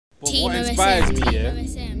But what inspires me, yeah,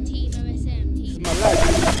 is my life.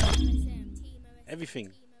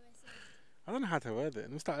 Everything. I don't know how to word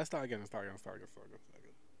it. Let's start again. It's a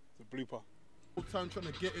blooper. Whole time trying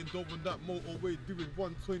to get in dope on that motorway doing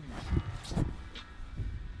 120.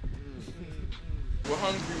 We're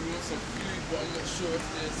hungry, we want some food, but I'm not sure if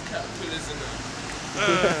there's caterpillars in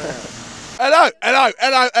there.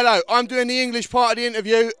 Hello. I'm doing the English part of the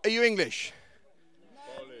interview. Are you English?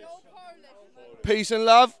 Peace and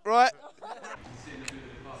love, right?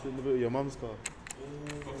 Sit in the boot of your mum's car.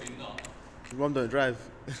 Probably not. Your mum don't drive.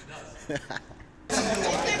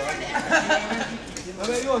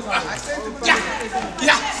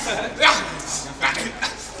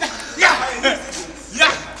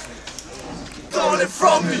 Call it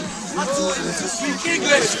from me. I told you to speak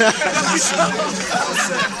English.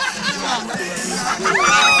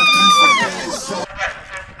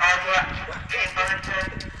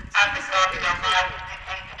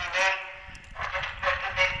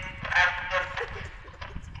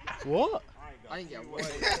 What? I didn't get one.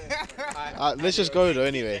 Let's just go though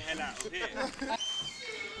anyway.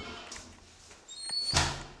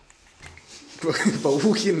 But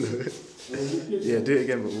walk in though. Yeah, do it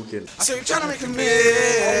again, but walk in. So you're trying to make a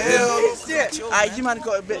meal. You man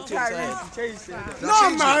got a bit too excited. No,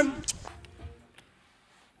 man.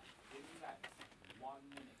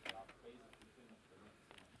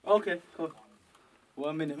 Okay, cool.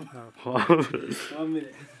 1 minute. 1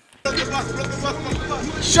 minute.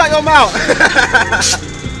 Shut your mouth!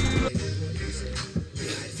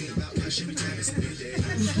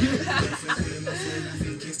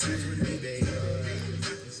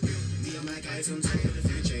 Come.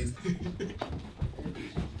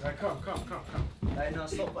 No,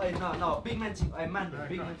 stop. No. Big man thing. Big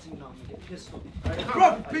man thing now. Get pissed off. Bro,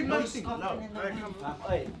 big man thing.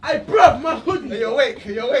 Hey, bruv, my hoodie! Are you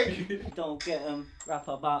awake? Don't get rap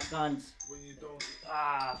about guns. When you don't.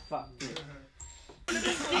 Ah, fuck it.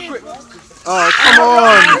 Oh, come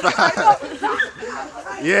on!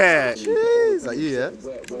 Yeah. Jeez, is that you, yeah?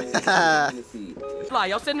 Fly,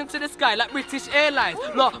 I'll send them to the sky like British Airlines.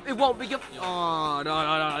 No, it won't be your. Oh,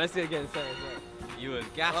 no. Let's do it again. Sorry. You were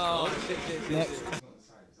gassed. Oh, shit. Next.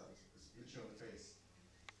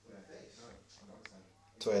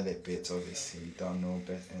 Toilet bits, obviously, done no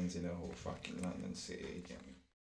best ends in the whole fucking London city, you get me?